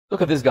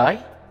Look at this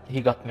guy.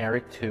 He got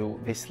married to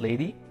this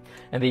lady,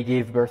 and they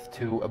gave birth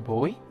to a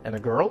boy and a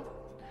girl.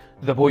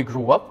 The boy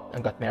grew up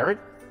and got married,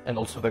 and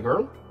also the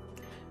girl.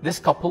 This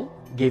couple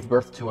gave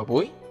birth to a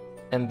boy,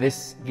 and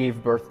this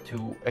gave birth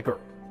to a girl.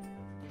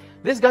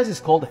 This guy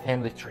is called a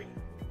family tree.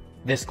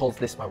 This calls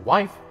this my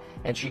wife,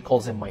 and she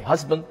calls him my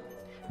husband.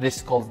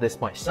 This calls this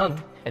my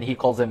son, and he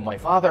calls him my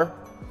father.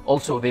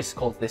 Also, this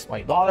calls this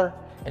my daughter,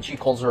 and she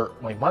calls her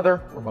my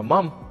mother or my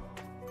mom.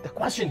 The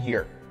question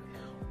here,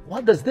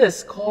 what does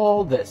this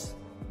call this?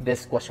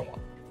 This question 1.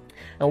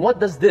 And what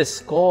does this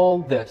call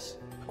this?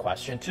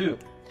 Question 2.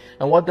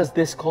 And what does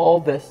this call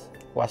this?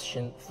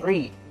 Question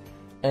 3.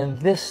 And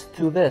this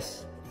to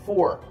this,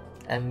 4.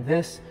 And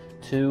this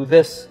to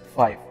this,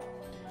 5.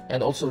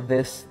 And also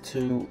this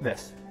to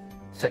this,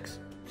 6.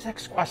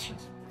 6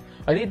 questions.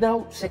 I need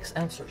now 6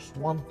 answers.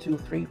 1, 2,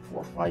 3,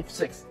 4, 5,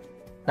 6.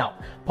 Now,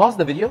 pause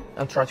the video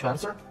and try to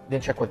answer,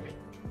 then check with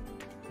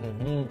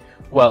me.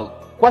 Well,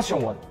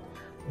 question 1.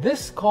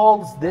 This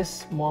calls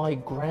this my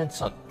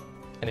grandson.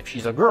 And if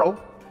she's a girl,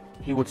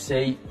 he would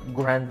say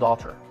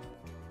granddaughter.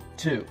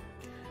 2.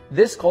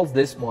 This calls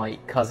this my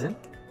cousin.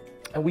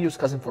 And we use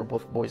cousin for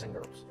both boys and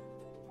girls.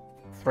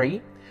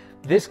 3.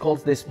 This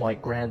calls this my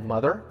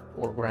grandmother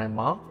or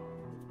grandma.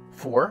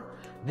 4.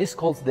 This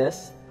calls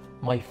this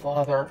my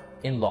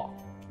father-in-law.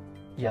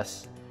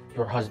 Yes,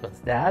 your husband's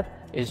dad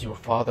is your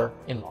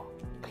father-in-law.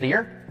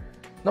 Clear?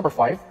 Number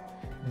 5.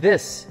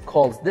 This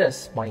calls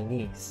this my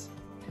niece.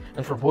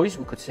 And for boys,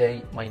 we could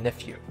say my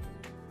nephew.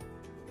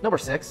 Number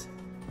 6.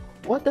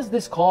 What does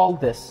this call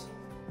this?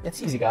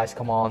 It's easy, guys.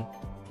 Come on.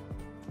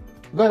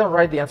 Go ahead and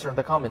write the answer in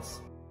the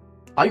comments.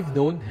 I've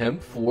known him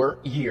for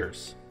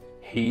years.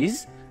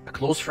 He's a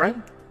close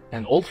friend,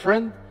 an old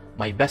friend,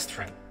 my best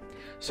friend.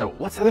 So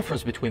what's the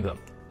difference between them?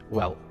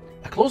 Well,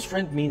 a close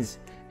friend means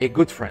a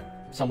good friend,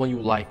 someone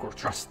you like or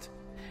trust.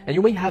 And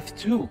you may have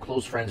 2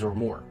 close friends or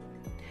more.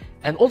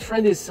 An old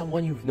friend is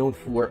someone you've known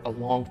for a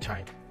long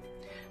time.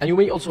 And you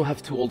may also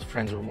have 2 old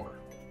friends or more.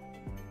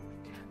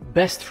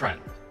 Best friend.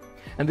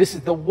 And this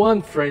is the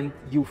one friend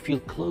you feel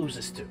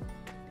closest to.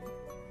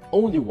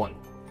 Only one.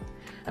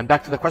 And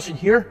back to the question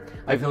here,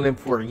 I've known him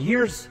for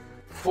years.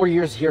 4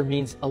 years here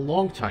means a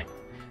long time.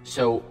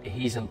 So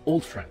he's an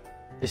old friend.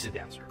 This is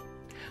the answer.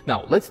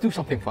 Now, let's do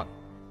something fun.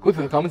 Go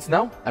to the comments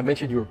now and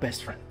mention your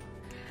best friend.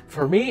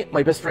 For me,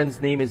 my best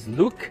friend's name is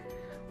Luke.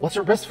 What's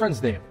your best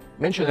friend's name?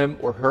 Mention him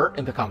or her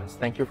in the comments.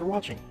 Thank you for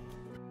watching.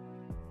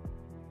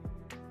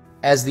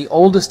 As the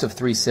oldest of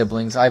 3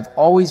 siblings, I've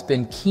always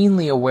been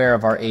keenly aware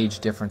of our age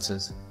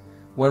differences.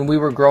 When we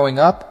were growing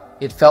up,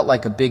 it felt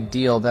like a big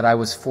deal that I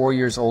was 4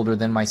 years older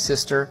than my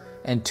sister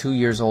and 2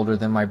 years older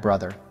than my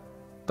brother.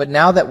 But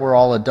now that we're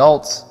all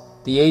adults,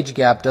 the age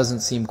gap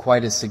doesn't seem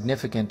quite as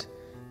significant.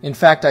 In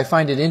fact, I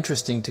find it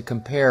interesting to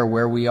compare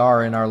where we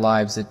are in our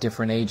lives at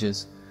different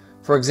ages.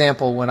 For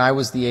example, when I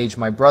was the age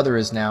my brother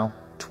is now,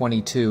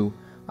 22,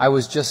 I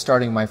was just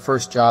starting my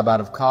first job out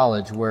of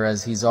college,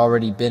 whereas he's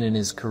already been in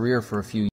his career for a few years.